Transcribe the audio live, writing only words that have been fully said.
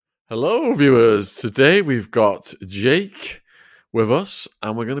Hello, viewers. Today we've got Jake with us,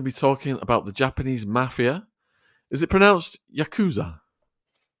 and we're going to be talking about the Japanese Mafia. Is it pronounced Yakuza?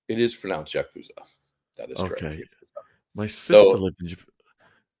 It is pronounced Yakuza. That is correct. Okay. My sister So lived in Japan.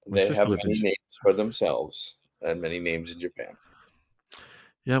 My they sister have lived in. many names for themselves and many names in Japan.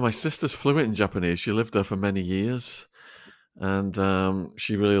 Yeah, my sister's fluent in Japanese. She lived there for many years, and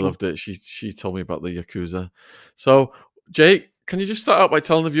she really loved it. She told me about the Yakuza. So, Jake, can you just start out by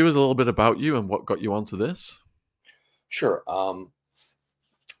telling the viewers a little bit about you and what got you onto this? Sure.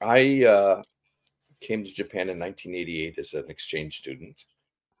 I came to Japan in 1988 as an exchange student,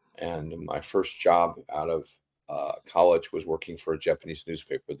 and my first job out of college was working for a Japanese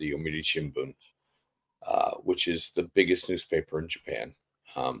newspaper, the Yomiuri Shimbun, which is the biggest newspaper in Japan.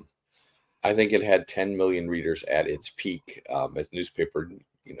 Um, I think it had 10 million readers at its peak. As newspaper,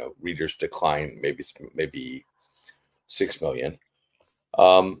 readers decline, maybe 6 million.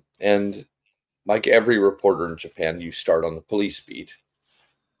 And like every reporter in Japan, you start on the police beat.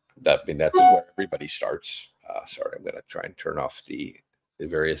 That's where everybody starts. Sorry, I'm going to try and turn off the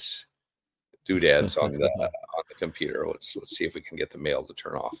various doodads on the computer. Let's see if we can get the mail to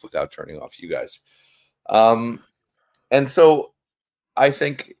turn off without turning off you guys. And so I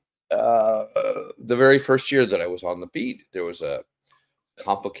think the very first year that I was on the beat, there was a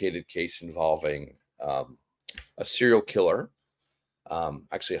complicated case involving a serial killer,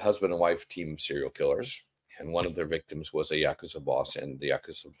 actually a husband and wife team of serial killers. And one of their victims was a Yakuza boss and the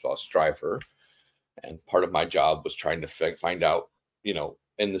Yakuza boss driver. And part of my job was trying to find out,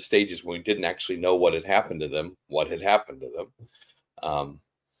 in the stages when we didn't actually know what had happened to them, what had happened to them.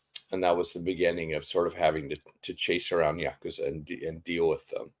 And that was the beginning of sort of having to chase around Yakuza and deal with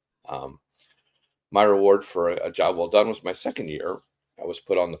them. My reward for a job well done was my second year. I was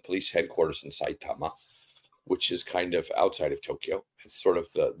put on the police headquarters in Saitama, which is kind of outside of Tokyo. It's sort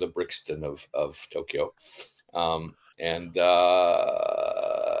of the Brixton of Tokyo. My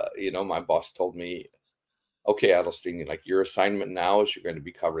boss told me, okay, Adelstein, like your assignment now is you're going to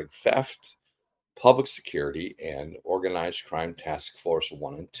be covering theft, public security, and organized crime task force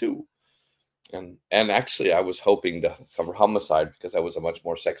 1 and 2. And actually, I was hoping to cover homicide because that was a much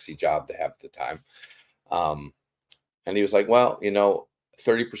more sexy job to have at the time. And he was like, well,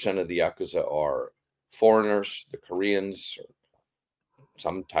 30% of the Yakuza are foreigners, the Koreans,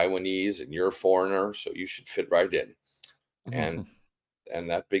 some Taiwanese, and you're a foreigner, so you should fit right in. And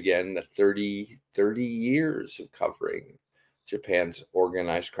that began the 30 years of covering Japan's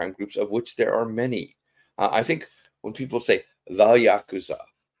organized crime groups, of which there are many. I think when people say the Yakuza,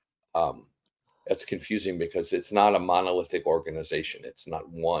 that's confusing because it's not a monolithic organization. It's not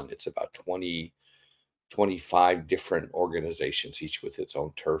one. It's about 20, 25 different organizations, each with its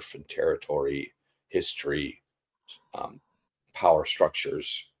own turf and territory, history, power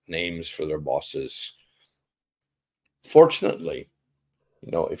structures, names for their bosses. Fortunately,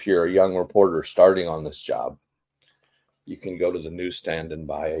 if you're a young reporter starting on this job, you can go to the newsstand and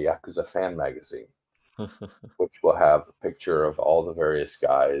buy a Yakuza fan magazine, which will have a picture of all the various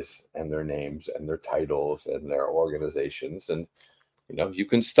guys and their names and their titles and their organizations. And, you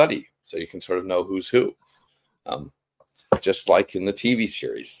can study so you can sort of know who's who. Just like in the TV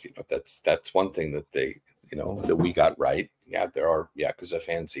series, that's one thing that that we got right. Yeah, there are Yakuza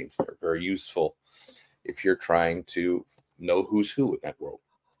fanzines. They're very useful if you're trying to know who's who in that world.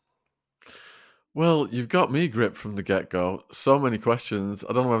 Well, you've got me gripped from the get-go. So many questions.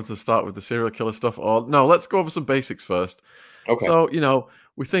 I don't know whether to start with the serial killer stuff or no. Let's go over some basics first. Okay. So,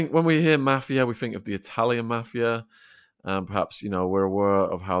 we think when we hear mafia, we think of the Italian mafia. Perhaps, we're aware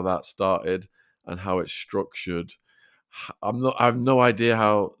of how that started and how it's structured. I have no idea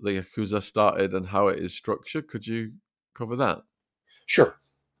how the Yakuza started and how it is structured. Could you cover that? Sure.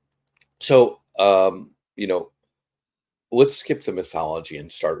 So, let's skip the mythology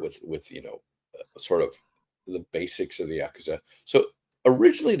and start with sort of the basics of the Yakuza. So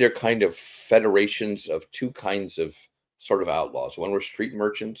originally they're kind of federations of two kinds of sort of outlaws. One were street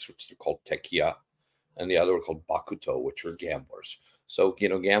merchants, which they're called tekiya, and the other were called bakuto, which are gamblers. So,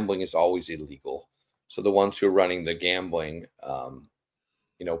 gambling is always illegal. So the ones who are running the gambling,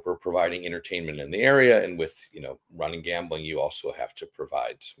 were providing entertainment in the area. And with, running gambling, you also have to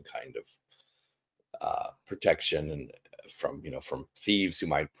provide some kind of protection and from thieves who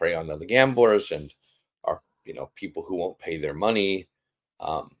might prey on other gamblers and are, people who won't pay their money.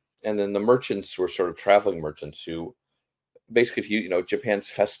 And then the merchants were sort of traveling merchants who basically, if Japan's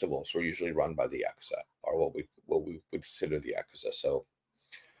festivals were usually run by the Yakuza, or what we would consider the Yakuza. So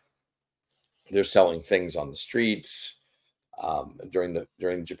they're selling things on the streets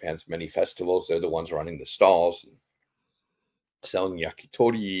during Japan's many festivals. They're the ones running the stalls. selling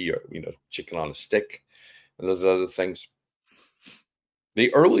yakitori or chicken on a stick, and those other things.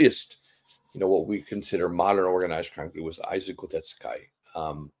 The earliest, what we consider modern organized crime group was Aizuku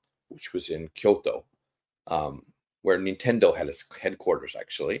Tetsukai, which was in Kyoto, um, where Nintendo had its headquarters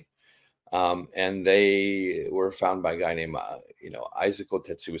actually. And they were found by a guy named, Isaac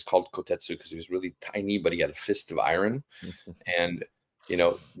Kotetsu. He was called Kotetsu because he was really tiny, but he had a fist of iron. And,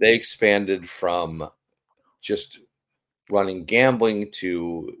 they expanded from just running gambling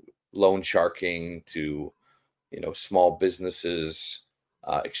to loan sharking to, small businesses,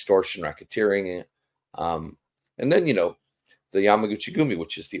 extortion, racketeering. And then, the Yamaguchi Gumi,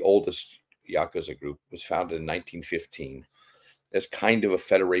 which is the oldest Yakuza group, was founded in 1915 as kind of a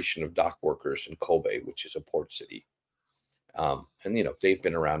federation of dock workers in Kobe, which is a port city. And they've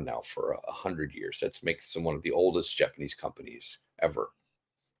been around now for 100 years. That makes them one of the oldest Japanese companies ever.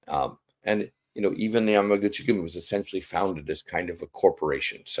 And even the Yamaguchi Gumi was essentially founded as kind of a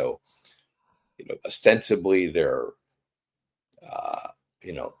corporation. So ostensibly they're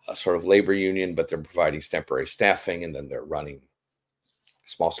a sort of labor union, but they're providing temporary staffing, and then they're running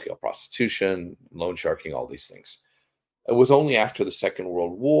small scale prostitution, loan sharking, all these things. It was only after the Second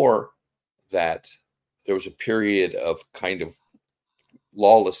World War that there was a period of kind of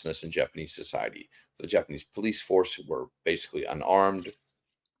lawlessness in Japanese society. The Japanese police force were basically unarmed.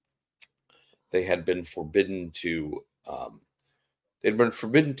 They had been forbidden to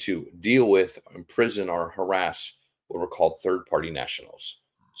deal with, imprison, or harass what were called third-party nationals.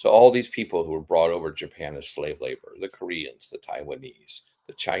 So all these people who were brought over to Japan as slave labor, the Koreans, the Taiwanese,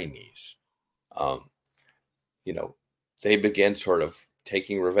 the Chinese, they began sort of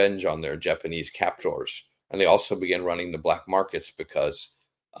taking revenge on their Japanese captors. And they also began running the black markets because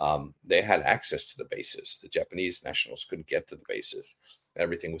they had access to the bases. The Japanese nationals couldn't get to the bases.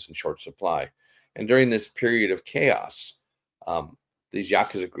 Everything was in short supply. And during this period of chaos, these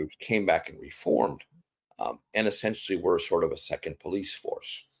Yakuza groups came back and reformed, and essentially were sort of a second police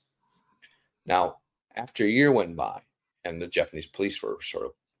force. Now, after a year went by and the Japanese police were sort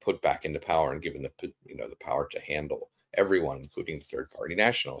of put back into power and given the power to handle everyone, including the third-party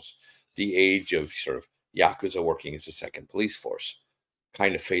nationals, the age of sort of Yakuza working as a second police force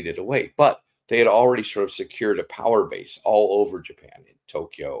kind of faded away. But they had already sort of secured a power base all over Japan, in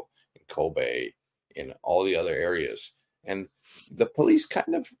Tokyo, in Kobe, in all the other areas. And the police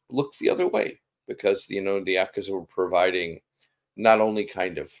kind of looked the other way because, the Yakuza were providing not only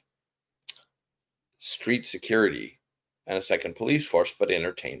kind of street security and a second police force, but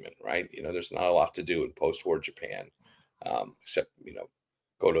entertainment, right? There's not a lot to do in post-war Japan, except,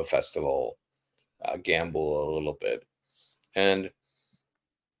 go to a festival, gamble a little bit. And,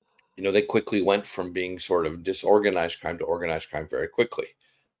 they quickly went from being sort of disorganized crime to organized crime very quickly.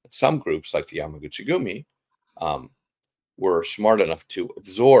 Some groups, like the Yamaguchi Gumi, were smart enough to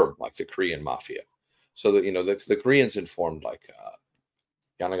absorb, like, the Korean Mafia. So that, the Koreans informed, like,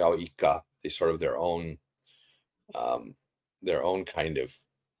 Yanagawa Ikka, they sort of their own kind of,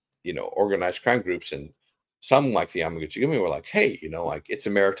 organized crime groups. And some, like the Yamaguchi Gumi, were like, hey, like, it's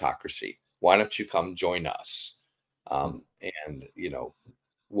a meritocracy. Why don't you come join us? And,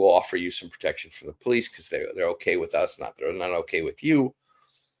 we'll offer you some protection from the police because they're okay with us, they're not okay with you.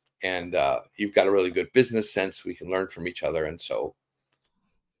 And you've got a really good business sense. We can learn from each other. And so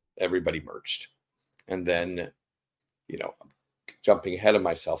everybody merged. And then, I'm jumping ahead of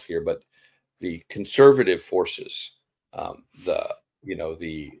myself here, but the conservative forces, the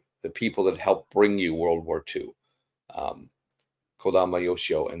people that helped bring you World War II, Kodama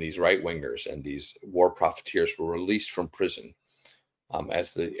Yoshio and these right wingers and these war profiteers were released from prison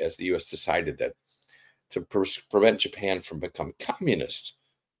as the U.S. decided that to prevent Japan from becoming communist,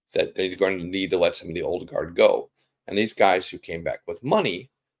 that they're going to need to let some of the old guard go. And these guys who came back with money,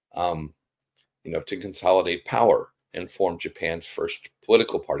 to consolidate power and form Japan's first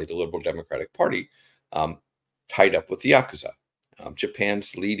political party, the Liberal Democratic Party, tied up with the Yakuza,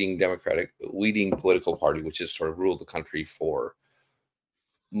 Japan's leading political party, which has sort of ruled the country for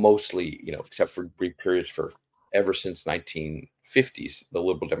mostly, except for brief periods for ever since 1950s, the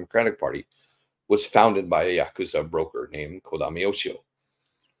Liberal Democratic Party was founded by a Yakuza broker named Kodama Yoshio.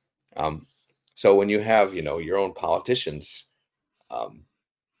 So when you have, your own politicians,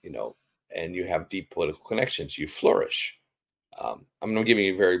 and you have deep political connections, you flourish. I'm giving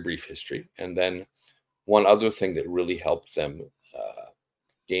you a very brief history. And then one other thing that really helped them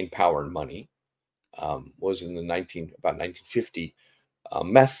gain power and money was in about 1950,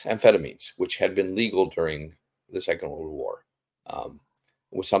 methamphetamines, which had been legal during the Second World War,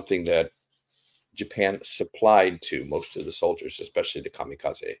 was something that Japan supplied to most of the soldiers, especially the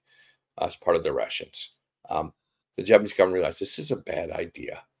kamikaze, as part of their rations. the Japanese government realized this is a bad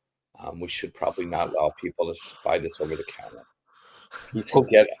idea. We should probably not allow people to buy this over the counter. People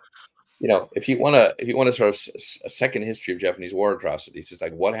get, if you want to sort of a second history of Japanese war atrocities, it's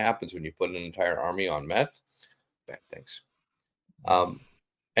like what happens when you put an entire army on meth? Bad things.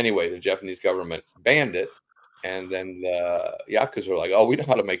 Anyway, the Japanese government banned it, and then the Yakuza were like, "Oh, we know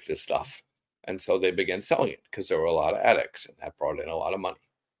how to make this stuff," and so they began selling it because there were a lot of addicts, and that brought in a lot of money.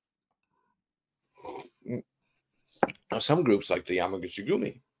 Now, some groups like the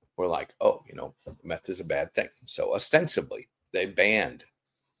Yamaguchi-gumi were like, "Oh, meth is a bad thing," so ostensibly they banned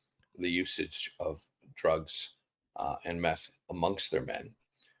the usage of drugs and meth amongst their men,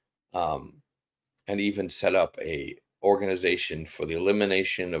 and even set up a organization for the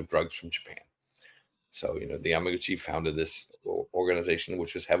elimination of drugs from Japan. So, the Yamaguchi founded this organization,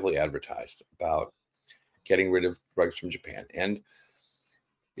 which was heavily advertised about getting rid of drugs from Japan. And,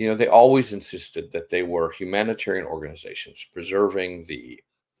 they always insisted that they were humanitarian organizations, preserving the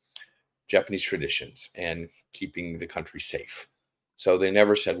Japanese traditions and keeping the country safe. So they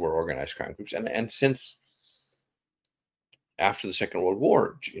never said we're organized crime groups. And since after the Second World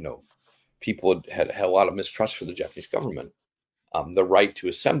War, people had a lot of mistrust for the Japanese government. The right to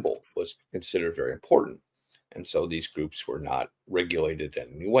assemble was considered very important. And so these groups were not regulated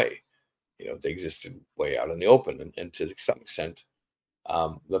in any way. They existed way out in the open. And to some extent,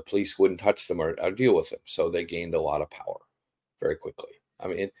 the police wouldn't touch them or deal with them. So they gained a lot of power very quickly. I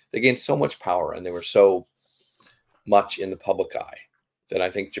mean, they gained so much power and they were so much in the public eye that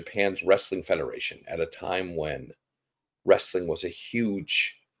I think Japan's Wrestling Federation, at a time when wrestling was a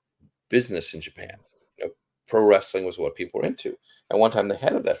huge business in Japan, pro wrestling was what people were into. At one time, the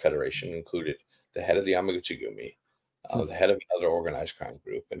head of that federation included the head of the Yamaguchi-gumi, the head of another organized crime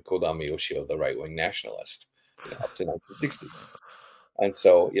group, and Kodama Yoshio, the right-wing nationalist, up to 1960. And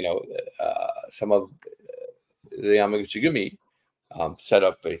so, some of the Yamaguchi-gumi set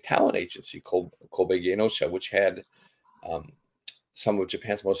up a talent agency called Kobe Genosha, which had some of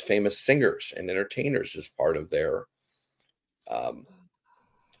Japan's most famous singers and entertainers as part of their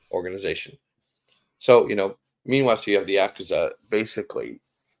organization. So, meanwhile, so you have the Yakuza basically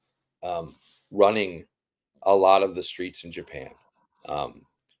running a lot of the streets in Japan,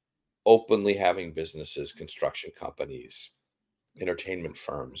 openly having businesses, construction companies, entertainment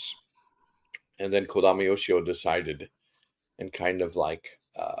firms. And then Kodama Yoshio decided, and kind of like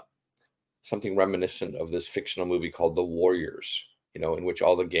something reminiscent of this fictional movie called The Warriors, in which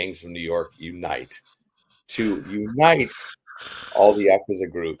all the gangs of New York unite all the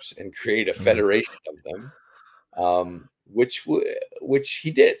Yakuza groups and create a federation of them, which he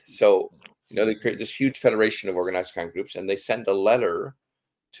did. So, they created this huge federation of organized crime groups, and they sent a letter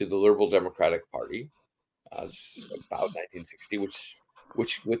to the Liberal Democratic Party about 1960,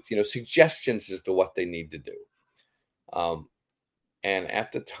 which with suggestions as to what they need to do. And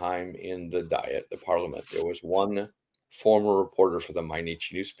at the time in the parliament, there was one former reporter for the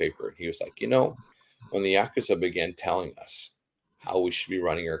Mainichi newspaper, and he was like, when the Yakuza began telling us how we should be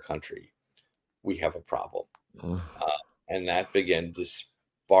running our country, we have a problem. And that began to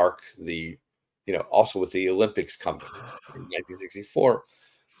spark the, also with the Olympics coming in 1964,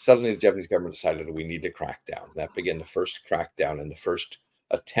 suddenly the Japanese government decided we need to crack down. That began the first crackdown and the first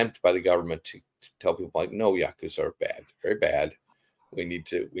attempt by the government to tell people like, no, Yakuza are bad, very bad. We need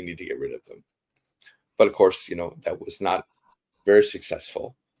to get rid of them. But of course, that was not very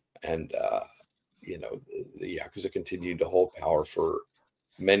successful. And, the Yakuza continued to hold power for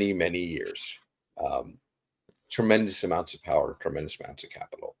many, many years. Tremendous amounts of power, tremendous amounts of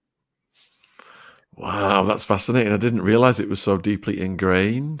capital. Wow, that's fascinating. I didn't realize it was so deeply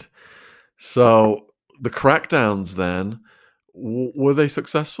ingrained. So the crackdowns then, were they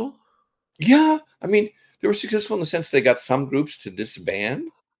successful? Yeah. I mean, they were successful in the sense they got some groups to disband,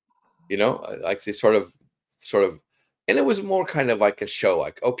 like they sort of, and it was more kind of like a show,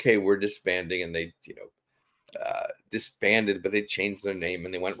 like, okay, we're disbanding, and they, disbanded, but they changed their name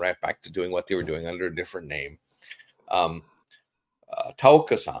and they went right back to doing what they were doing under a different name.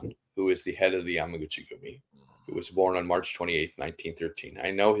 Taoka-san, who is the head of the Yamaguchi-gumi, who was born on March 28th, 1913.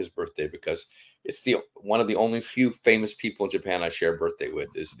 I know his birthday because it's one of the only few famous people in Japan I share a birthday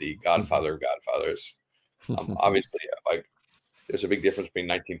with, is the godfather of godfathers. Obviously, there's a big difference between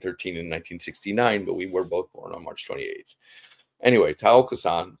 1913 and 1969, but we were both born on March 28th. Anyway,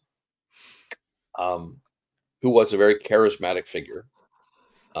 Taoka-san, who was a very charismatic figure,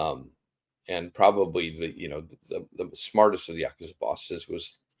 and probably the smartest of the Yakuza bosses,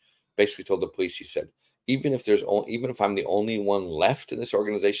 was basically told the police, he said, even if I'm the only one left in this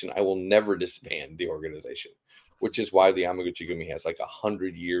organization, I will never disband the organization, which is why the Yamaguchi-gumi has like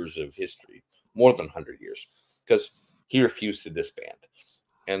 100 years of history, more than 100 years. because he refused to disband.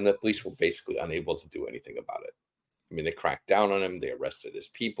 And the police were basically unable to do anything about it. I mean, they cracked down on him. They arrested his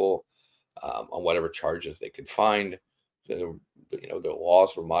people on whatever charges they could find. The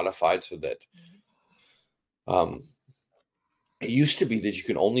laws were modified so that it used to be that you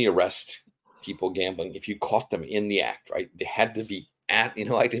could only arrest people gambling if you caught them in the act, right? They had to be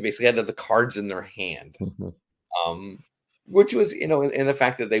like they basically had the cards in their hand, which was, and the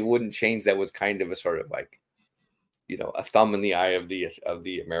fact that they wouldn't change that was kind of a sort of like, a thumb in the eye of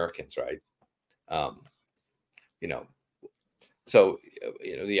the Americans, right? So,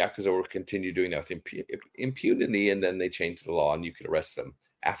 the Yakuza will continue doing that with impunity, and then they changed the law and you could arrest them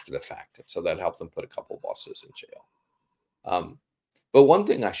after the fact. So that helped them put a couple bosses in jail. But one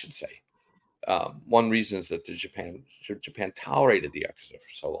thing I should say, one reason is that Japan tolerated the Yakuza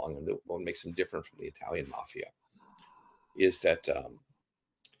for so long, and what makes them different from the Italian mafia is that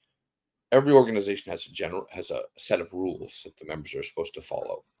every organization has a set of rules that the members are supposed to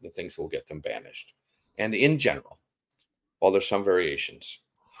follow, the things that will get them banished. And in general, while there's some variations,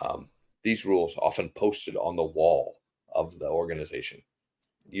 these rules often posted on the wall of the organization,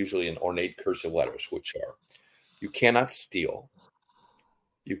 usually in ornate cursive letters, which are: you cannot steal,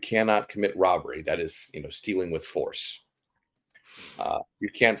 you cannot commit robbery, that is, stealing with force, you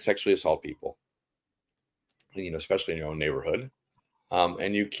can't sexually assault people, especially in your own neighborhood,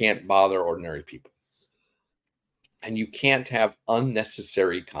 and you can't bother ordinary people, and you can't have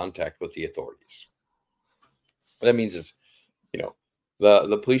unnecessary contact with the authorities. What that means is,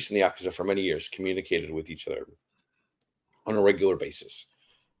 the police and the Yakuza for many years communicated with each other on a regular basis,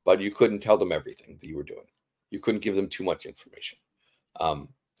 but you couldn't tell them everything that you were doing. You couldn't give them too much information.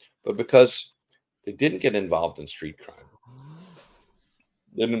 But because they didn't get involved in street crime,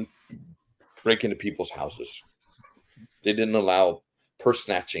 they didn't break into people's houses, they didn't allow purse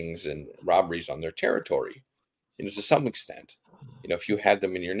snatchings and robberies on their territory, to some extent, if you had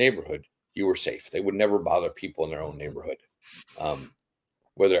them in your neighborhood, you were safe. They would never bother people in their own neighborhood,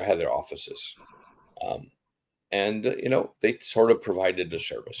 where they had their offices. And they sort of provided a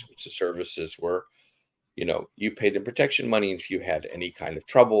service, which the services were, you paid them protection money if you had any kind of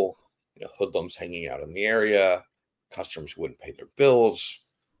trouble, hoodlums hanging out in the area, customers wouldn't pay their bills,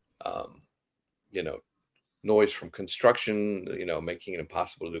 noise from construction, making it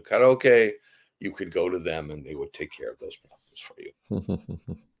impossible to do karaoke, you could go to them and they would take care of those problems for you.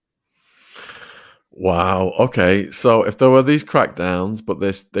 Wow. Okay. So if there were these crackdowns, but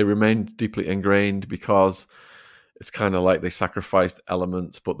they remained deeply ingrained because it's kind of like they sacrificed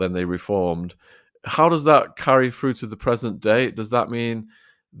elements, but then they reformed. How does that carry through to the present day? Does that mean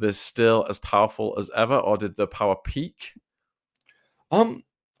they're still as powerful as ever, or did the power peak? I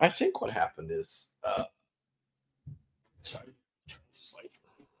think what happened is, sorry,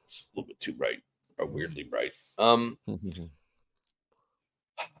 it's a little bit too bright or weirdly bright.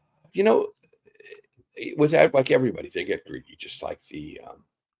 With that, like everybody, they get greedy, just like the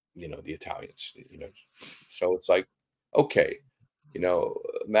Italians, so it's like, okay,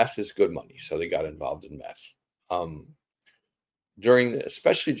 meth is good money. So they got involved in meth.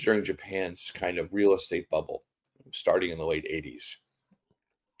 Especially during Japan's kind of real estate bubble, starting in the late 80s.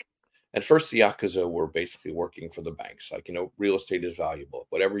 At first, the Yakuza were basically working for the banks. Like, real estate is valuable.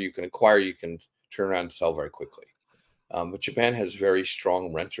 Whatever you can acquire, you can turn around and sell very quickly. But Japan has very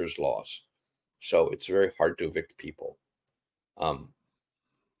strong renters laws. So it's very hard to evict people.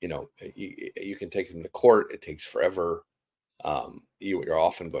 You can take them to court. It takes forever. You're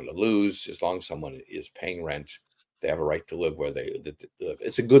often going to lose. As long as someone is paying rent, they have a right to live where they live.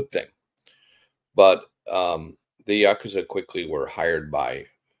 It's a good thing. But the Yakuza quickly were hired by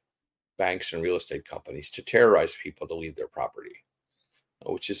banks and real estate companies to terrorize people to leave their property,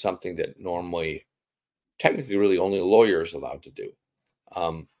 which is something that normally, technically, really only a lawyer is allowed to do.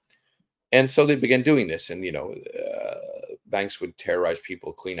 And so they began doing this, and banks would terrorize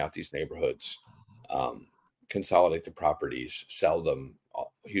people, clean out these neighborhoods, consolidate the properties, sell them.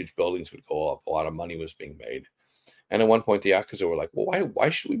 Huge buildings would go up. A lot of money was being made. And at one point, the Yakuza were like, "Well, why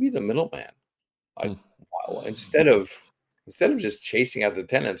should we be the middleman? Like, instead of just chasing out the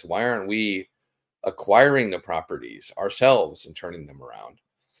tenants, why aren't we acquiring the properties ourselves and turning them around?"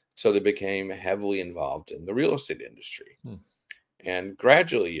 So they became heavily involved in the real estate industry, and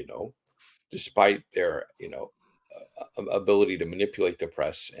gradually, despite their ability to manipulate the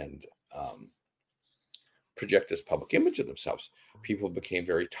press and project this public image of themselves, people became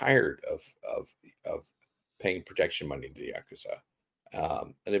very tired of paying protection money to the Yakuza,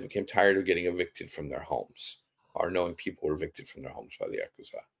 and they became tired of getting evicted from their homes or knowing people were evicted from their homes by the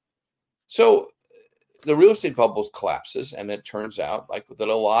Yakuza. So the real estate bubble collapses, and it turns out that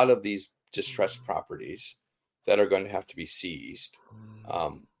a lot of these distressed properties that are going to have to be seized,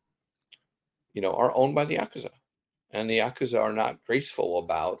 are owned by the Yakuza. And the Yakuza are not graceful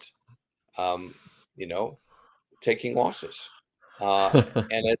about, um, you know, taking losses.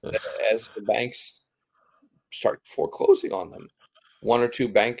 And as the banks start foreclosing on them, one or two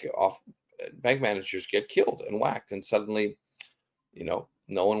bank managers get killed and whacked, and suddenly, no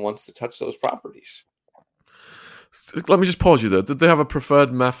one wants to touch those properties. Let me just pause you there. Did they have a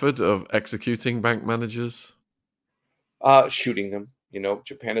preferred method of executing bank managers? Shooting them.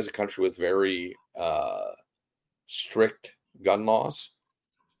 Japan is a country with very strict gun laws.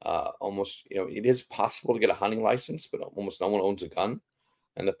 Almost, it is possible to get a hunting license, but almost no one owns a gun.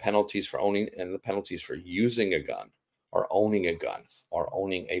 And the penalties for owning and the penalties for using a gun or owning a gun or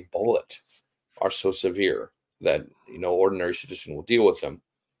owning a bullet are so severe that, ordinary citizen will deal with them.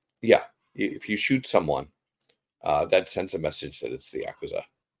 Yeah. If you shoot someone, that sends a message that it's the Yakuza.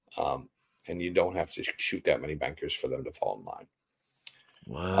 And you don't have to shoot that many bankers for them to fall in line.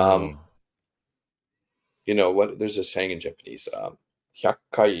 Wow. What? There's a saying in Japanese,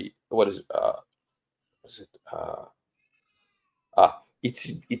 hyakai, what is it?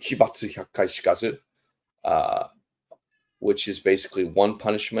 Ichibatsu hyakai shikazu, which is basically one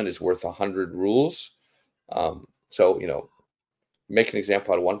punishment is worth 100 rules. So, make an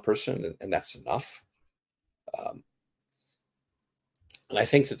example out of one person, and that's enough. And I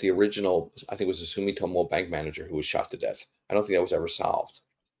think that the original, I think it was a Sumitomo bank manager who was shot to death. I don't think that was ever solved.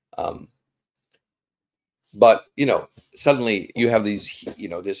 But, suddenly you have these,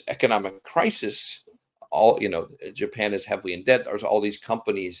 this economic crisis. All, Japan is heavily in debt. There's all these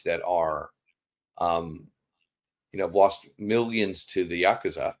companies that are, have lost millions to the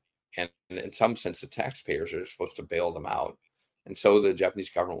Yakuza. And in some sense, the taxpayers are supposed to bail them out. And so the Japanese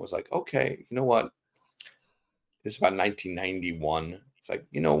government was like, okay, you know what? It's about 1991. It's like,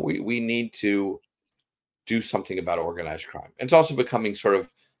 we need to do something about organized crime. And it's also becoming sort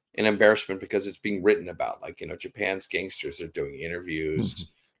of an embarrassment because it's being written about. Like, Japan's gangsters are doing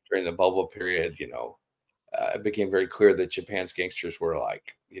interviews during the bubble period. It became very clear that Japan's gangsters were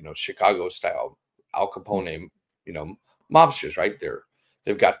like, Chicago style Al Capone, mobsters, right?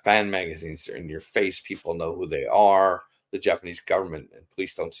 They've got fan magazines. They're in your face. People know who they are. The Japanese government and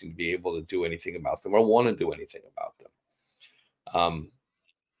police don't seem to be able to do anything about them or want to do anything about them.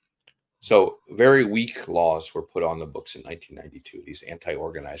 So very weak laws were put on the books in 1992, these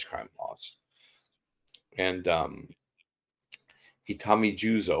anti-organized crime laws. And Itami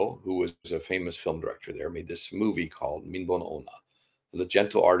Juzo, who was a famous film director there, made this movie called Minbo no Onna, The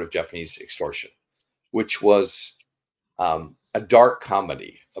Gentle Art of Japanese Extortion, which was a dark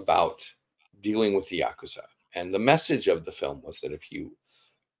comedy about dealing with the Yakuza. And the message of the film was that if you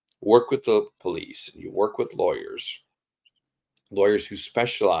work with the police and you work with lawyers who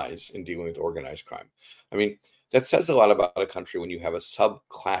specialize in dealing with organized crime. I mean, that says a lot about a country when you have a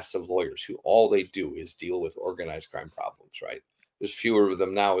subclass of lawyers who all they do is deal with organized crime problems, right? There's fewer of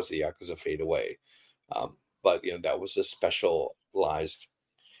them now as the Yakuza fade away. But, that was a specialized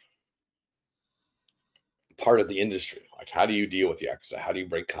part of the industry. Like, how do you deal with the Yakuza? How do you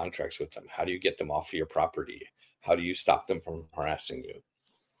break contracts with them? How do you get them off of your property? How do you stop them from harassing you?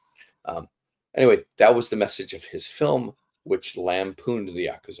 Anyway, that was the message of his film, which lampooned the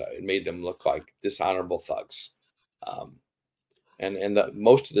Yakuza. It made them look like dishonorable thugs. And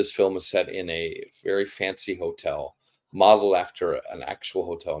most of this film is set in a very fancy hotel, modeled after an actual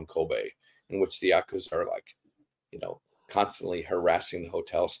hotel in Kobe, in which the Yakuza are like, constantly harassing the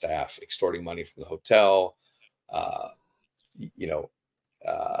hotel staff, extorting money from the hotel,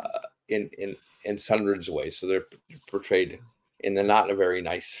 in hundreds of ways. So they're portrayed in not a very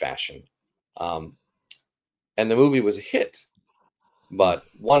nice fashion. And the movie was a hit, but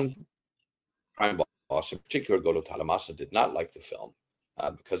one crime boss, in particular Goto Tadamasa, did not like the film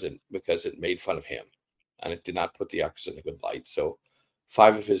because it made fun of him, and it did not put the Yakuza in a good light. So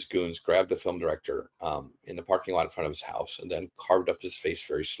 5 of his goons grabbed the film director in the parking lot in front of his house and then carved up his face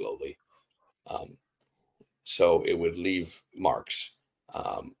very slowly, so it would leave marks,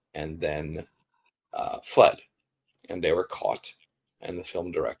 and then fled. And they were caught. And the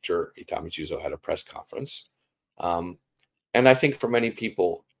film director, Itami Juzo, had a press conference. And I think for many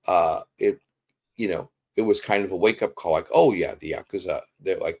people, it was kind of a wake-up call, like, oh yeah, the Yakuza,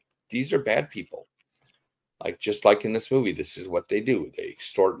 they're like, these are bad people. Like, just like in this movie, this is what they do. They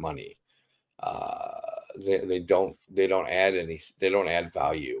extort money. They don't add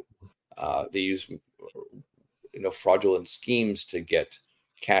value. They use fraudulent schemes to get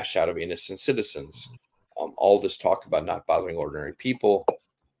cash out of innocent citizens. All this talk about not bothering ordinary people,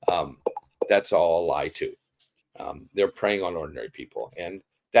 that's all a lie too. They're preying on ordinary people, and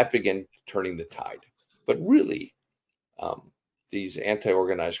that began turning the tide. But really, these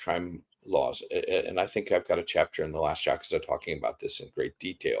anti-organized crime laws, and I think I've got a chapter in the last Yakuza talking about this in great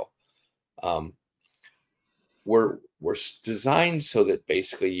detail, um, were designed so that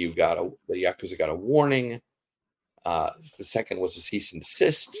basically the Yakuza got a warning. The second was a cease and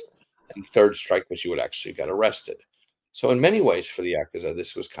desist, and the third strike was you would actually get arrested. So in many ways for the Yakuza,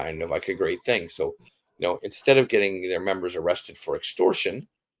 this was kind of like a great thing. So, instead of getting their members arrested for extortion,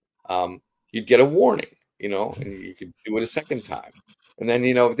 you'd get a warning, and you could do it a second time. And then,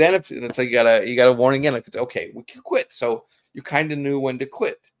 then if it's like you got a warning again, like, it's okay, we can quit. So you kind of knew when to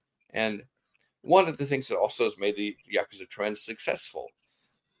quit. And one of the things that also has made the Yakuza tremendously successful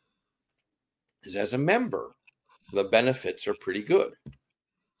is as a member, the benefits are pretty good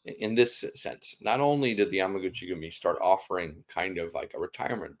in this sense. Not only did the Yamaguchi Gumi start offering kind of like a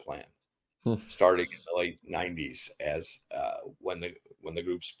retirement plan starting in the late 90s as when the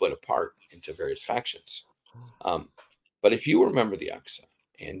group split apart into various factions. But if you remember the Yakuza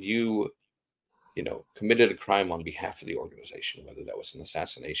and you committed a crime on behalf of the organization, whether that was an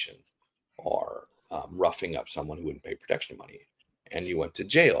assassination or roughing up someone who wouldn't pay protection money, and you went to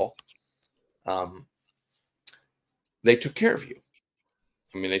jail, they took care of you.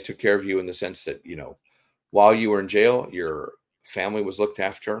 I mean, they took care of you in the sense that, while you were in jail, your family was looked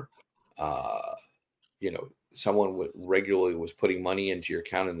after. Someone regularly was putting money into your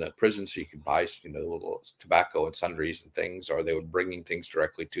account in the prison so you could buy, little tobacco and sundries and things, or they were bringing things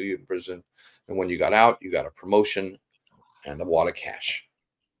directly to you in prison. And when you got out, you got a promotion and a wad of cash.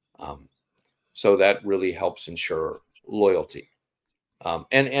 So that really helps ensure loyalty. To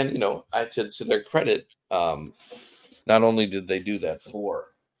their credit, not only did they do that for,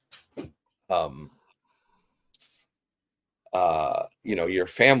 your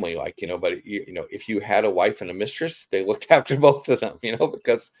family, but if you had a wife and a mistress, they looked after both of them,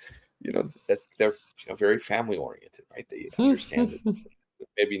 because, that they're very family oriented, right? They understand that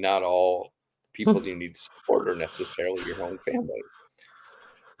maybe not all people you need to support are necessarily your own family.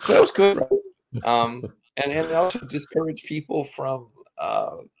 So that was good, right? And it also discouraged people from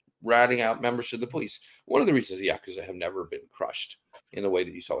ratting out members of the police. One of the reasons the Yakuza have never been crushed in the way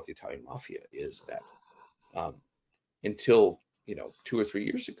that you saw with the Italian Mafia is that until 2 or 3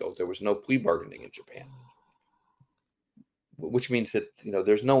 years ago, there was no plea bargaining in Japan, which means that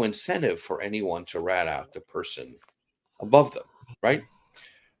there's no incentive for anyone to rat out the person above them, right?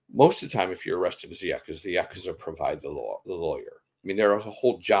 Most of the time, if you're arrested as a Yakuza, the Yakuza provide the lawyer. I mean, there is a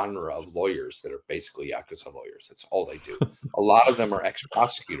whole genre of lawyers that are basically Yakuza lawyers. That's all they do. A lot of them are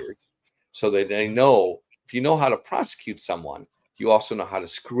ex-prosecutors, so that they know, if you know how to prosecute someone, you also know how to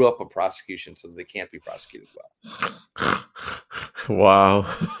screw up a prosecution so that they can't be prosecuted well. Wow.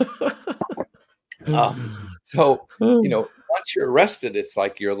 So, once you're arrested, it's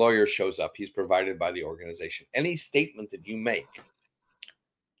like your lawyer shows up. He's provided by the organization. Any statement that you make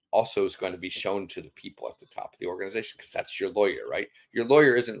also is going to be shown to the people at the top of the organization, because that's your lawyer, right? Your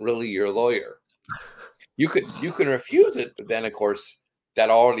lawyer isn't really your lawyer. You can refuse it, but then of course that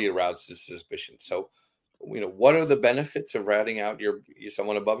already arouses suspicion. So, what are the benefits of ratting out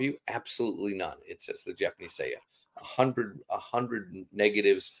someone above you? Absolutely none. It's, as the Japanese say, 100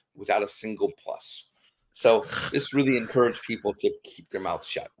 negatives without a single plus. So this really encouraged people to keep their mouth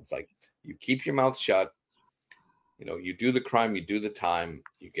shut. It's like, you keep your mouth shut. You do the crime, you do the time,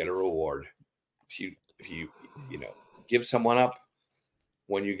 you get a reward. If you give someone up,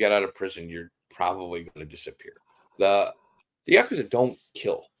 when you get out of prison, you're probably going to disappear. The Yakuza don't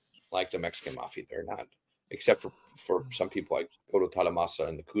kill like the Mexican Mafia. They're not, except for some people like Kodo Tadamasa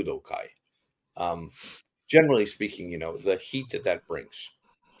and the Kudokai. Generally speaking, the heat that brings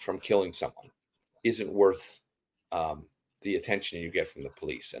from killing someone isn't worth the attention you get from the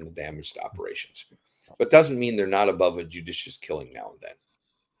police and the damage to operations. But doesn't mean they're not above a judicious killing now and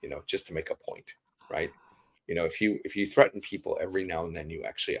then, just to make a point, right? If you threaten people every now and then, you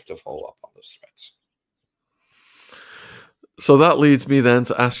actually have to follow up on those threats. So that leads me then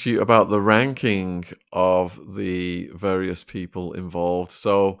to ask you about the ranking of the various people involved.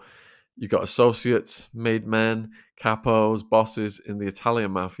 So you got associates, made men, capos, bosses in the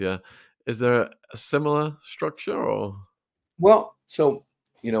Italian Mafia. Is there a similar structure, or? Well, so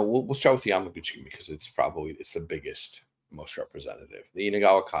we'll start with the Yamaguchi because it's the biggest, most representative. The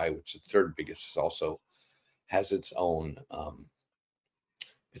Inagawa Kai, which is the third biggest, also has its own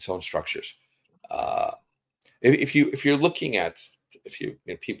structures. If you're looking at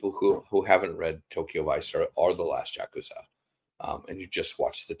people who haven't read Tokyo Vice or The Last Yakuza, and you just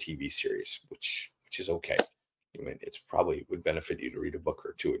watch the TV series, which is okay. I mean, it's probably would benefit you to read a book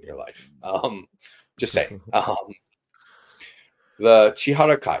or two in your life. Just saying. The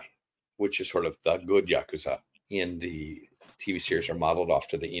Chihara Kai, which is sort of the good Yakuza in the TV series, are modeled off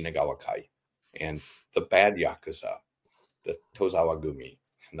to the Inagawa Kai. And the bad Yakuza, the Tozawa Gumi,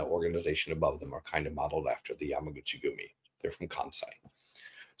 and the organization above them are kind of modeled after the Yamaguchi Gumi. They're from Kansai.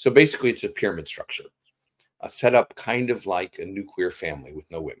 So basically, it's a pyramid structure, set up kind of like a nuclear family with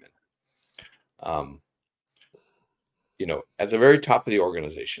no women. At the very top of the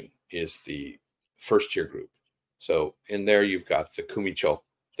organization is the first tier group. So in there, you've got the Kumicho,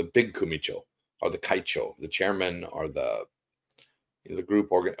 the big Kumicho, or the Kaicho, the chairman, or the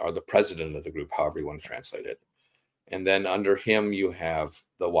group or the president of the group, however you want to translate it. And then under him, you have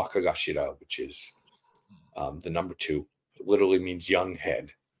the Wakagashira, which is the number 2. It literally means young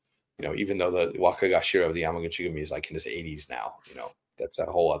head. Even though the Wakagashira of the Yamaguchi Gumi is like in his 80s now, that's a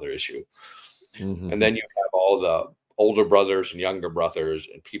whole other issue. Mm-hmm. And then you have all the older brothers and younger brothers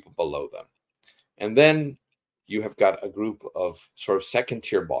and people below them. And then you have got a group of sort of second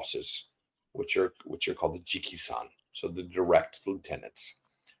tier bosses, which are called the Jiki-san. So the direct lieutenants.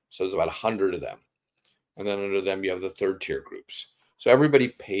 So there's about 100 of them. And then under them, you have the third tier groups. So everybody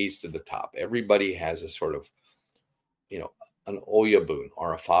pays to the top. Everybody has a sort of, an oyabun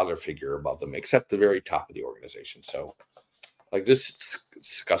or a father figure above them, except the very top of the organization. So like this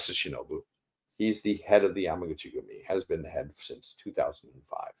Tsukasa Shinobu, he's the head of the Yamaguchi Gumi, has been the head since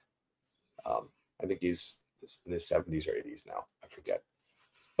 2005. I think he's in his 70s or 80s now. I forget.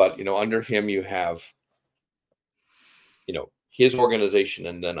 But, under him, you have, his organization.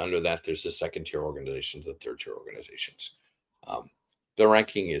 And then under that, there's the second tier organizations, the third tier organizations. The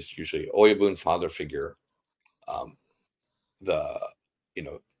ranking is usually oyabun, father figure, the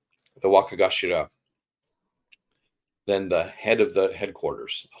Wakagashira, then the head of the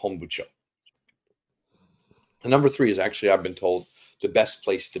headquarters, Hombucho. And number 3 is actually, I've been told, the best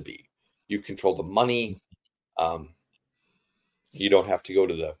place to be. You control the money. You don't have to go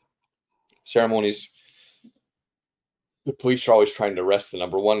to the ceremonies. The police are always trying to arrest the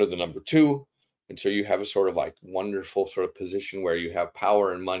number 1 or the number 2. And so you have a sort of like wonderful sort of position where you have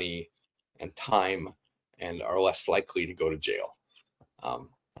power and money and time and are less likely to go to jail.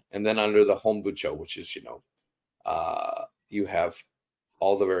 And then under the Hombucho, which is, you have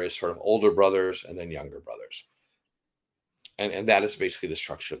all the various sort of older brothers and then younger brothers. And that is basically the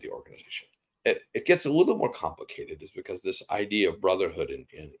structure of the organization. It gets a little more complicated is because this idea of brotherhood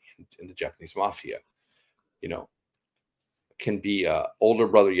in the Japanese mafia, can be a older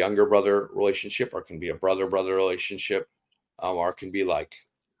brother, younger brother relationship, or can be a brother-brother relationship, or it can be like,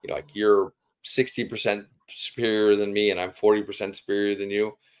 like you're 60% superior than me and I'm 40% superior than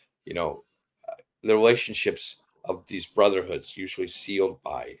you. The relationships of these brotherhoods usually sealed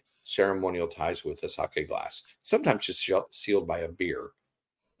by ceremonial ties with a sake glass, sometimes just sealed by a beer.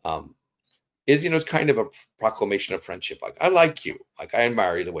 It's kind of a proclamation of friendship. Like, I like you. Like, I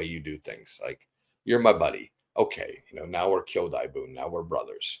admire the way you do things. Like, you're my buddy. Okay, now we're Kyodai-bun. Now we're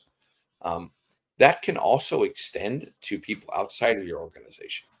brothers. That can also extend to people outside of your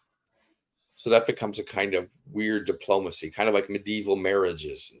organization. So that becomes a kind of weird diplomacy, kind of like medieval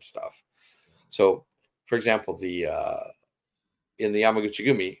marriages and stuff. So, for example, in the Yamaguchi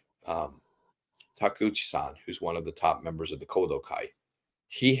Gumi, Takeuchi-san, who's one of the top members of the Kodo Kai,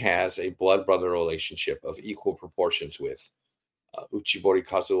 he has a blood brother relationship of equal proportions with Uchibori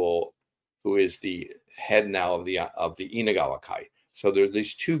Kazuo, who is the head now of the Inagawa Kai. So there are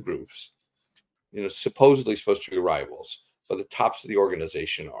these two groups, supposedly supposed to be rivals, but the tops of the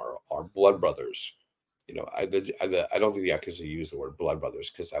organization are blood brothers. I don't think the Yakuza use the word blood brothers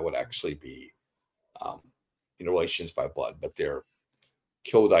because that would actually be relations by blood, but they're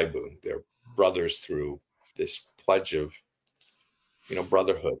Kyodai-bun. They're brothers through this pledge of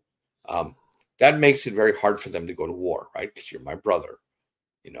brotherhood. That makes it very hard for them to go to war, right? Because you're my brother.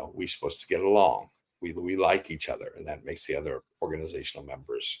 We're supposed to get along. We like each other, and that makes the other organizational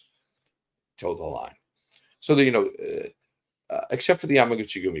members toe the line. So except for the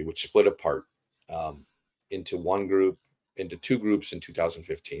Yamaguchi Gumi, which split apart into one group, into two groups in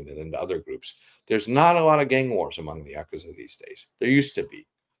 2015, and then the other groups, there's not a lot of gang wars among the Yakuza these days. There used to be.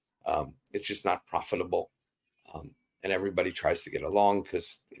 It's just not profitable. And everybody tries to get along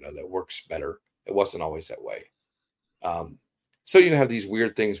because, that works better. It wasn't always that way. So you have these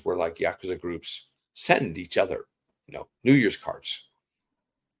weird things where like Yakuza groups send each other, New Year's cards.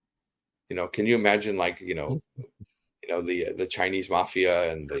 Can you imagine like, the Chinese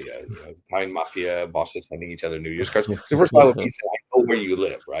mafia and the Italian mafia bosses sending each other New Year's cards? So first of all, he said, I know where you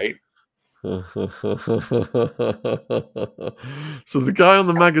live, right? So the guy on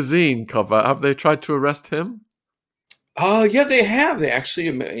the magazine cover, have they tried to arrest him? Yeah, they have. They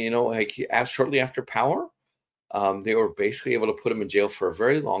actually, like shortly after Power, they were basically able to put him in jail for a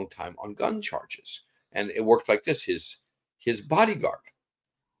very long time on gun charges. And it worked like this: his bodyguard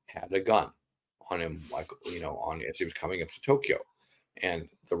had a gun on him, like, on as he was coming up to Tokyo. And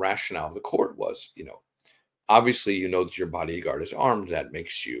the rationale of the court was, obviously, that your bodyguard is armed. That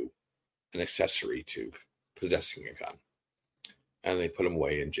makes you an accessory to possessing a gun. And they put him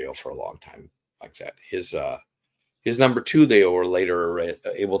away in jail for a long time like that. His number two, they were later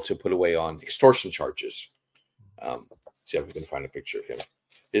able to put away on extortion charges. See if we can find a picture of him.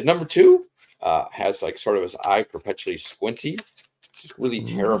 His number two has like sort of his eye perpetually squinty. It's just really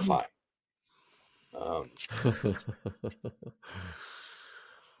terrifying.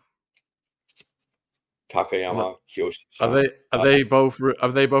 Takayama Kiyoshi.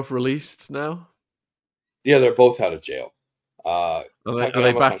 Are they both released now? Yeah, they're both out of jail. Are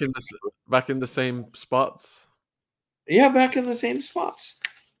they back in the same spots? Yeah, back in the same spots.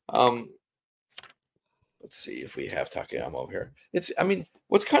 Let's see if we have Takayama over here.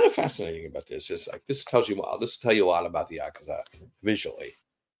 What's kind of fascinating about this is like this will tell you a lot about the Yakuza visually.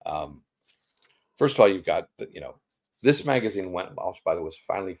 First of all, you've got this magazine went off, by the way, was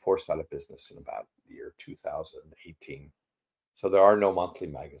finally forced out of business in about the year 2018. So there are no monthly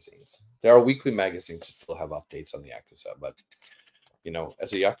magazines. There are weekly magazines that still have updates on the Yakuza, but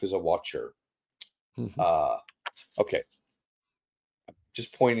as a Yakuza watcher, okay.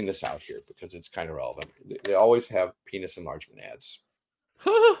 Just pointing this out here because it's kind of relevant. They always have penis enlargement ads.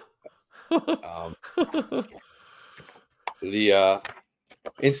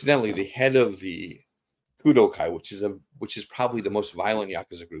 Incidentally, the head of the Kudokai, which is probably the most violent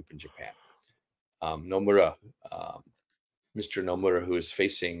Yakuza group in Japan, Nomura, Mr. Nomura, who is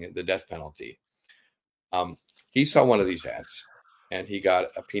facing the death penalty, he saw one of these ads, and he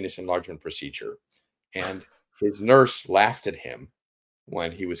got a penis enlargement procedure, and his nurse laughed at him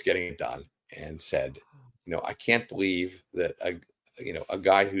when he was getting it done and said, I can't believe that a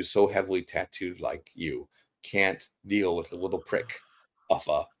guy who's so heavily tattooed like you can't deal with a little prick of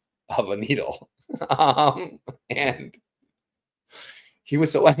a needle. And he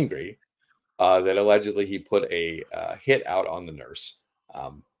was so angry that allegedly he put a hit out on the nurse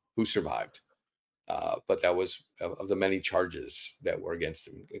who survived. But that was of the many charges that were against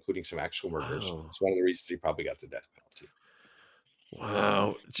him, including some actual murders. Wow. It's one of the reasons he probably got the death penalty.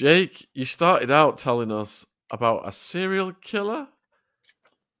 Wow. Jake, you started out telling us about a serial killer.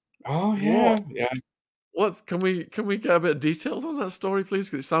 Oh, yeah. Yeah. What can we get a bit of details on that story, please?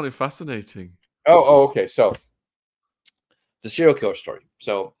 Because it sounded fascinating. Oh, okay. So the serial killer story.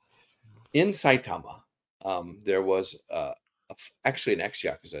 So in Saitama, there was actually an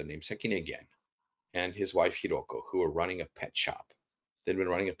ex-Yakuza named Sekine Gen and his wife Hiroko, who were running a pet shop. They'd been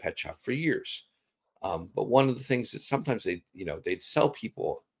running a pet shop for years. But one of the things that sometimes they'd sell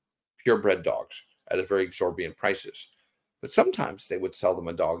people purebred dogs at very exorbitant prices. But sometimes they would sell them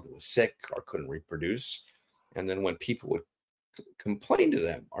a dog that was sick or couldn't reproduce. And then when people would complain to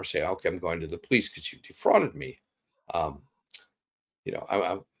them or say, okay, I'm going to the police because you defrauded me,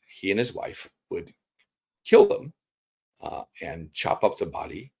 he and his wife would kill them and chop up the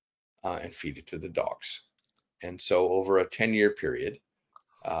body and feed it to the dogs. And so over a 10-year period,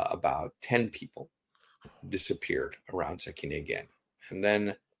 about 10 people disappeared around Sekine again. And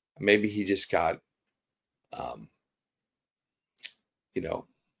then maybe he just got,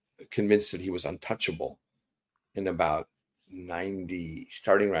 convinced that he was untouchable in about 90,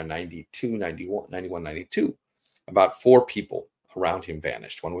 starting around 92, 91, 91, 92, about 4 people around him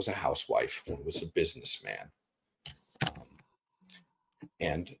vanished. One was a housewife, one was a businessman.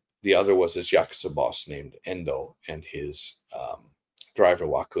 And the other was his Yakuza boss named Endo and his driver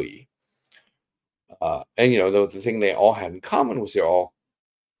Wakui. And the thing they all had in common was they're all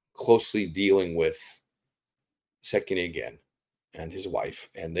closely dealing with Sekine again and his wife,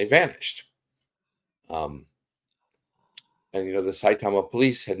 and they vanished. And the Saitama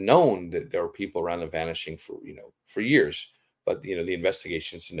police had known that there were people around them vanishing for years, but the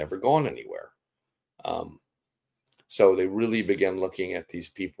investigations had never gone anywhere. So they really began looking at these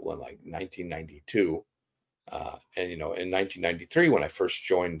people in like 1992. And in 1993, when I first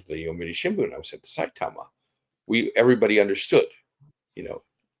joined the Yomiuri Shimbun, I was at the Saitama. Everybody understood,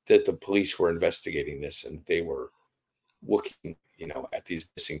 that the police were investigating this, and they were looking, at these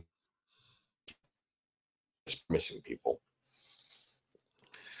missing people.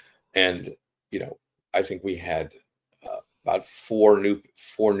 And I think we had about four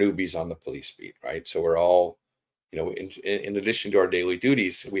newbies on the police beat, right? So we're all, in addition to our daily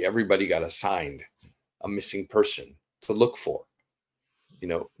duties, everybody got assigned a missing person to look for,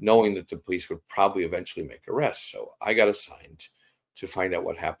 knowing that the police would probably eventually make arrests. So I got assigned to find out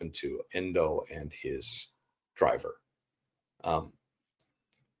what happened to Endo and his driver.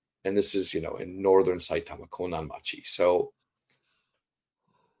 And this is, in northern Saitama, Konanmachi. So,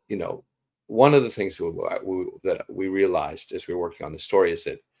 one of the things that we realized as we were working on the story is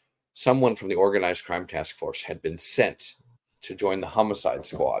that someone from the organized crime task force had been sent to join the homicide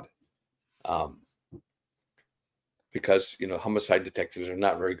squad, because homicide detectives are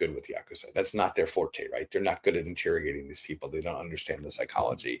not very good with Yakuza. That's not their forte, right? They're not good at interrogating these people. They don't understand the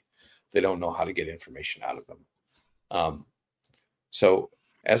psychology. They don't know how to get information out of them. So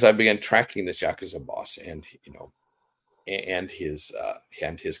as I began tracking this Yakuza boss and his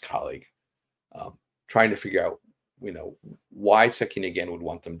colleague, trying to figure out why Sekine again would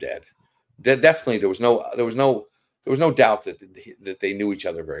want them dead. Definitely there was no doubt that they knew each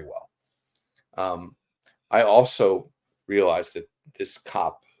other very well. I also realized that this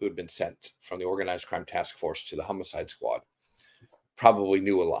cop who had been sent from the organized crime task force to the homicide squad probably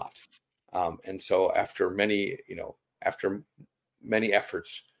knew a lot. And so after many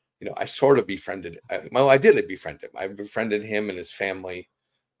efforts, I sort of befriended. I did befriend him. I befriended him and his family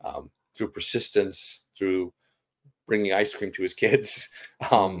through persistence, through bringing ice cream to his kids,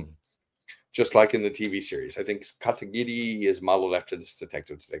 just like in the TV series. I think Katagiri is modeled after this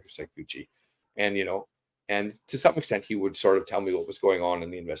Detective Sekuchi, and and to some extent he would sort of tell me what was going on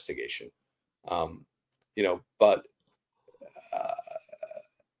in the investigation, but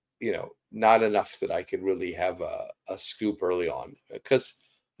not enough that I could really have a scoop early on, because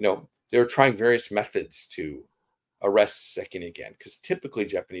they were trying various methods to arrest Sekine again, because typically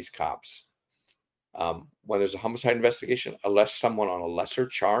Japanese cops, when there's a homicide investigation, arrest someone on a lesser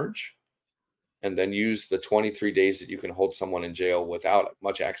charge and then use the 23 days that you can hold someone in jail without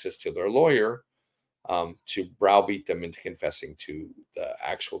much access to their lawyer to browbeat them into confessing to the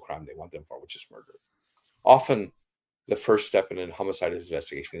actual crime they want them for, which is murder. Often the first step in a homicide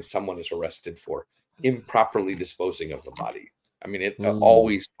investigation is someone is arrested for improperly disposing of the body. I mean, it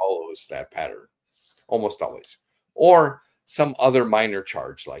always follows that pattern, almost always. Or some other minor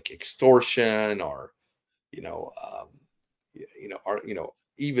charge like extortion, or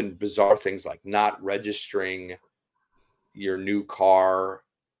even bizarre things like not registering your new car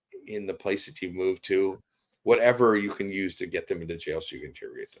in the place that you've moved to. Whatever you can use to get them into jail so you can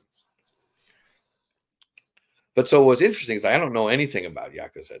interrogate them. But so what's interesting is I don't know anything about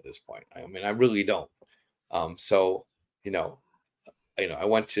Yakuza at this point. I mean, I really don't. So I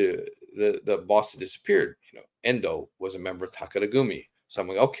went to the boss that disappeared. Endo was a member of Takaragumi. So I'm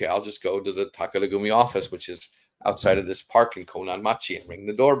like, okay, I'll just go to the Takaragumi office, which is outside of this park in Konanmachi, and ring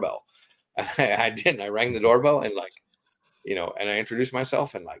the doorbell. And I didn't. I rang the doorbell and and I introduced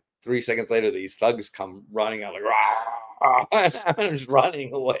myself, and 3 seconds later, these thugs come running out like, rah! And I'm just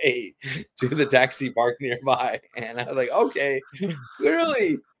running away to the taxi park nearby. And I was like, okay,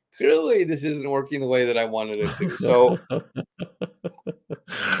 clearly this isn't working the way that I wanted it to. So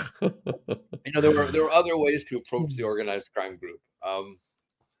there were other ways to approach the organized crime group.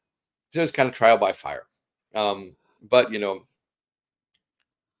 Just kind of trial by fire. But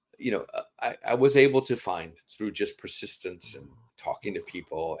I was able to find, through just persistence and talking to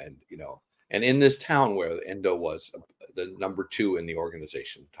people, and in this town where Endo was the number 2 in the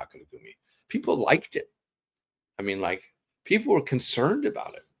organization, Takaragumi, people liked it. I mean, people were concerned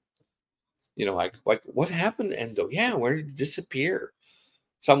about it. What happened to Endo? Yeah, where did he disappear?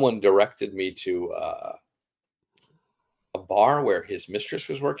 Someone directed me to a bar where his mistress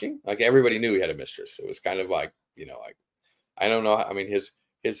was working. Everybody knew he had a mistress. It was kind of I don't know. I mean,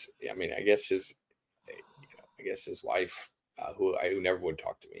 I guess his wife, who never would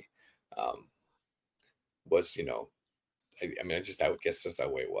talk to me, was, I would guess that's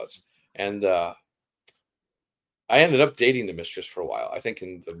that way it was. And I ended up dating the mistress for a while. I think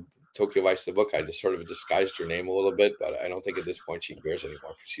in the Tokyo Vice, the book, I just sort of disguised her name a little bit, but I don't think at this point she cares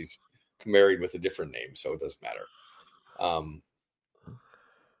anymore, because she's married with a different name, so it doesn't matter.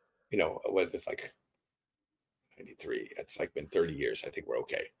 What it's 93. It's been 30 years. I think we're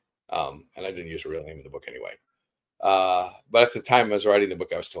okay. And I didn't use a real name in the book anyway. But at the time I was writing the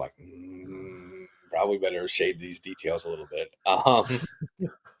book, I was still probably better shade these details a little bit. And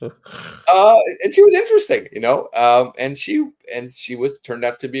she was interesting, and she turned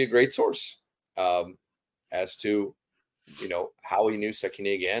out to be a great source as to how he knew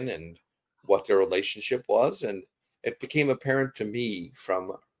Sekine again and what their relationship was. And it became apparent to me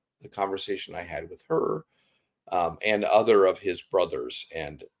from the conversation I had with her and other of his brothers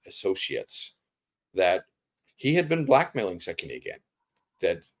and associates that he had been blackmailing Sekine again,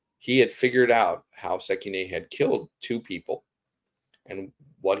 that he had figured out how Sekine had killed 2 people and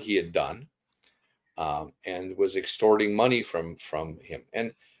what he had done, and was extorting money from him.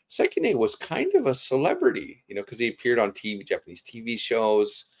 And Sekine was kind of a celebrity, because he appeared on Japanese TV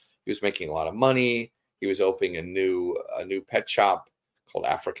shows. He was making a lot of money. He was opening a new pet shop called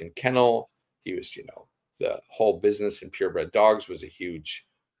African Kennel. He was, the whole business in purebred dogs was a huge,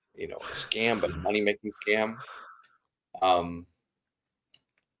 scam, but a money making scam. And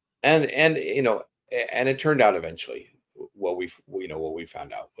and it turned out eventually what we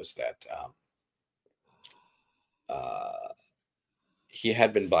found out was that he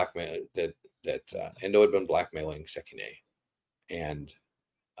had been blackmailed, that Endo had been blackmailing Sekine, and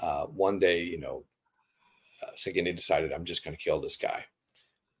one day, Sekine decided, I'm just going to kill this guy.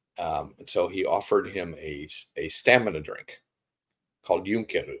 And so he offered him a stamina drink called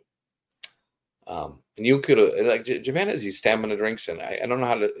Yunkeru. And Yunkeru, like Japan has these stamina drinks, and I don't know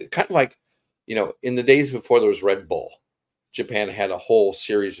how to, kind of like, in the days before there was Red Bull, Japan had a whole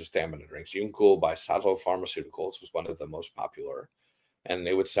series of stamina drinks. Yunkeru by Sato Pharmaceuticals was one of the most popular. And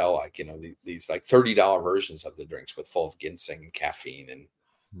they would sell like, these like $30 versions of the drinks with full of ginseng and caffeine and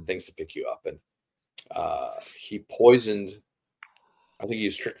things to pick you up. And he poisoned, I think he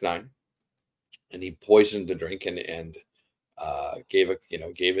used strychnine, and he poisoned the drink and gave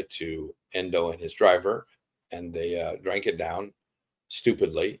it to Endo and his driver, and they drank it down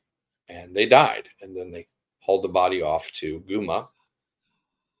stupidly, and they died. And then they hauled the body off to Guma,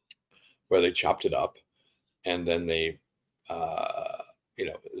 where they chopped it up, and then they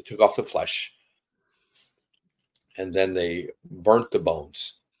took off the flesh, and then they burnt the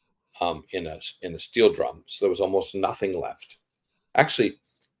bones in a steel drum, so there was almost nothing left. Actually,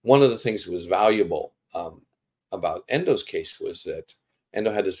 one of the things that was valuable about Endo's case was that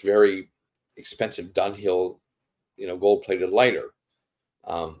Endo had this very expensive Dunhill, gold-plated lighter,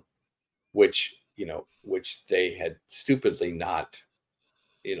 which they had stupidly not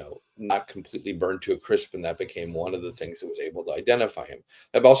completely burned to a crisp, and that became one of the things that was able to identify him.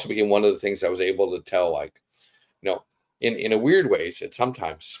 That also became one of the things I was able to tell, like, in a weird way, that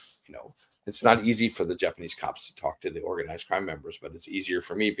sometimes, it's not easy for the Japanese cops to talk to the organized crime members, but it's easier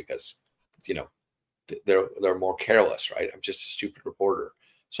for me because, they're more careless, right? I'm just a stupid reporter.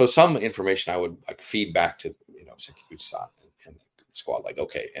 So some information I would like feed back to, Sekiguchi-san and the squad, like,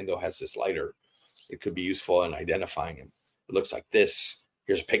 okay, Endo has this lighter. It could be useful in identifying him. It looks like this.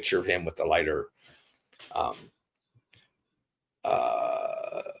 Here's a picture of him with the lighter. And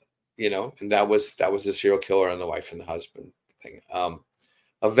that was the serial killer and the wife and the husband thing.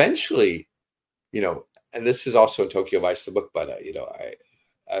 Eventually, and this is also in Tokyo Vice, the book, but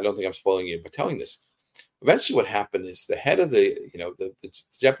I don't think I'm spoiling you by telling this. Eventually, what happened is the head of the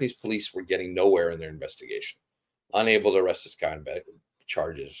Japanese police were getting nowhere in their investigation, unable to arrest this guy on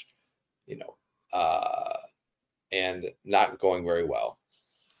charges, and not going very well.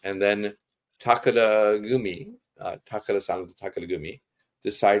 And then Takada San of the Takada Gumi,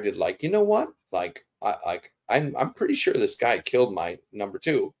 decided, like, you know what? Like, I'm pretty sure this guy killed my number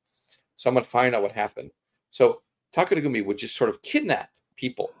two. So I'm going to find out what happened. So Takada Gumi would just sort of kidnap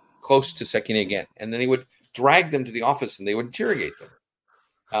people close to Sekine again, and then he would drag them to the office and they would interrogate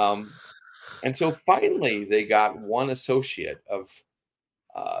them. And so finally, they got one associate of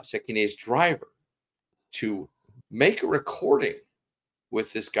Sekine's driver to make a recording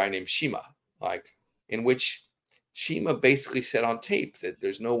with this guy named Shima, like, in which Shima basically said on tape that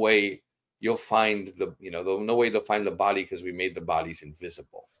there's no way you'll find no way they'll find the body because we made the bodies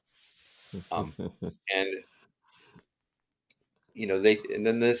invisible. And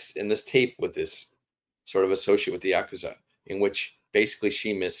then this tape with this sort of associate with the Yakuza, in which basically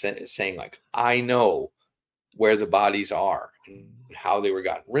Shima is saying, like, I know where the bodies are and how they were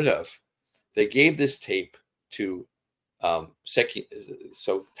gotten rid of. They gave this tape to Seki.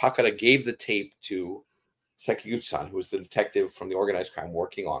 So Takada gave the tape to Sekiguchi-san, who was the detective from the organized crime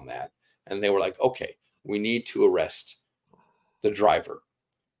working on that. And they were like, okay, we need to arrest the driver.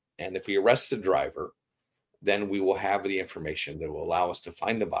 And if we arrest the driver, then we will have the information that will allow us to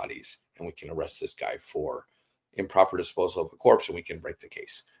find the bodies, and we can arrest this guy for improper disposal of a corpse, and we can break the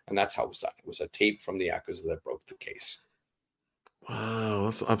case. And that's how it was done. It was a tape from the Yakuza that broke the case. Wow,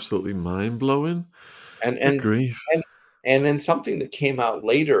 that's absolutely mind-blowing. And Good grief. and then something that came out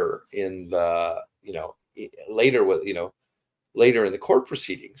later in the, later in the court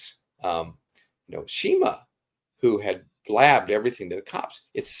proceedings, Shima, who had blabbed everything to the cops,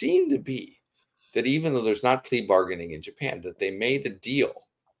 it seemed to be that even though there's not plea bargaining in Japan, that they made a deal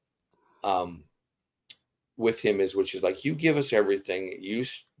with him, which is like, you give us everything, you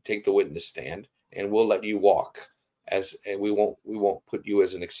take the witness stand, and we'll let you walk, and we won't put you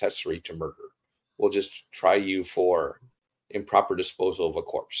as an accessory to murder. We'll just try you for improper disposal of a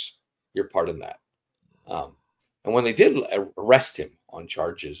corpse. You're part of that. And when they did arrest him on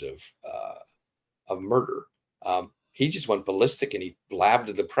charges of murder, he just went ballistic and he blabbed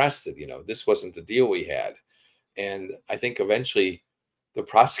to the press that, this wasn't the deal we had. And I think eventually the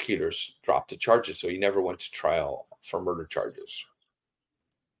prosecutors dropped the charges, so he never went to trial for murder charges.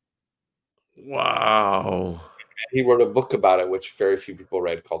 Wow. He wrote a book about it, which very few people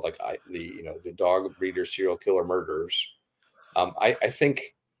read, called the Dog Breeder Serial Killer Murders. I think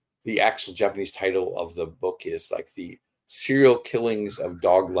the actual Japanese title of the book is like the Serial Killings of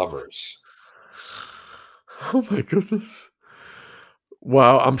Dog Lovers. Oh my goodness.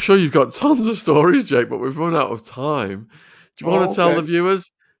 Wow, I'm sure you've got tons of stories, Jake, but we've run out of time. Do you want to tell the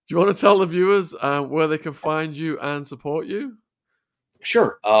viewers? Do you want to tell the viewers where they can find you and support you?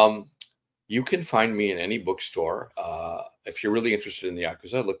 Sure. You can find me in any bookstore. If you're really interested in the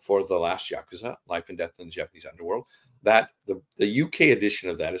Yakuza, look for The Last Yakuza, Life and Death in the Japanese Underworld. That the UK edition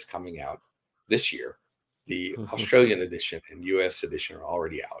of that is coming out this year. The Australian edition and US edition are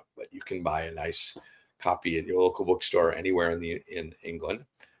already out, but you can buy a nice copy at your local bookstore anywhere in England.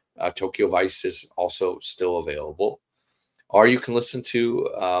 Tokyo Vice is also still available. Or you can listen to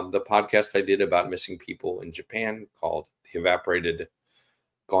the podcast I did about missing people in Japan called The Evaporated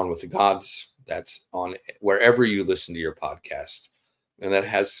Gone with the Gods. That's on wherever you listen to your podcast. And that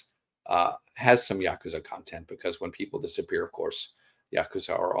has some Yakuza content, because when people disappear, of course,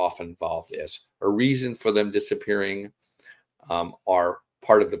 Yakuza are often involved as a reason for them disappearing, are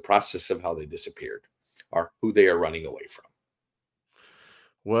part of the process of how they disappeared, or who they are running away from.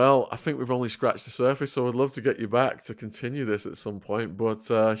 Well, I think we've only scratched the surface, so I'd love to get you back to continue this at some point. But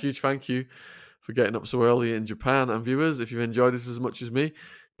huge thank you for getting up so early in Japan. And viewers, if you've enjoyed this as much as me,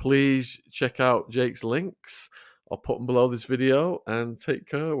 please check out Jake's links. I'll put them below this video, and take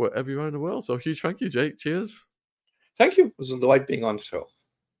care wherever you are in the world. So huge thank you, Jake. Cheers. Thank you. It was a delight being on the show.